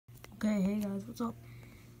Okay, hey guys, what's up?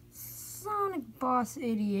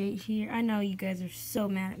 Sonicboss88 here. I know you guys are so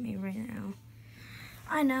mad at me right now.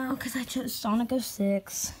 I know, because I chose Sonic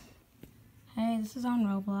 06. Hey, this is on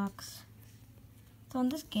Roblox. So in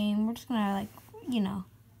this game, we're just gonna, like,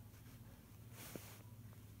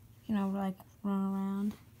 like, run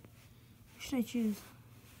around. What should I choose?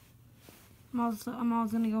 I'm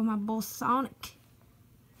always gonna go with my bull Sonic.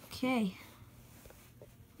 Okay.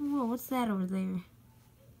 Whoa, what's that over there?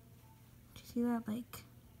 Do you see that, like...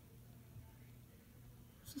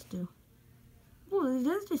 What's this do? Whoa, does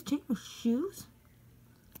that just change my shoes?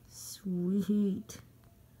 Sweet.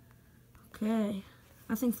 Okay.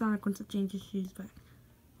 I think Sonic wants to change his shoes back.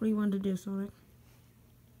 What do you want to do, Sonic?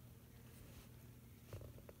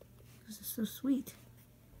 This is so sweet.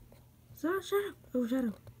 Shadow. Oh,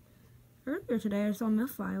 Shadow. Earlier today, I saw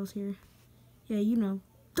meth files here. Yeah, you know.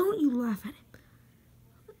 Don't you laugh at it.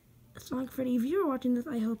 Sonic Freddy, if you're watching this,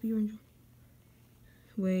 I hope you enjoy.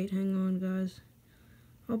 Wait, hang on, guys.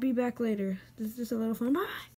 I'll be back later. This is just a little fun. Bye!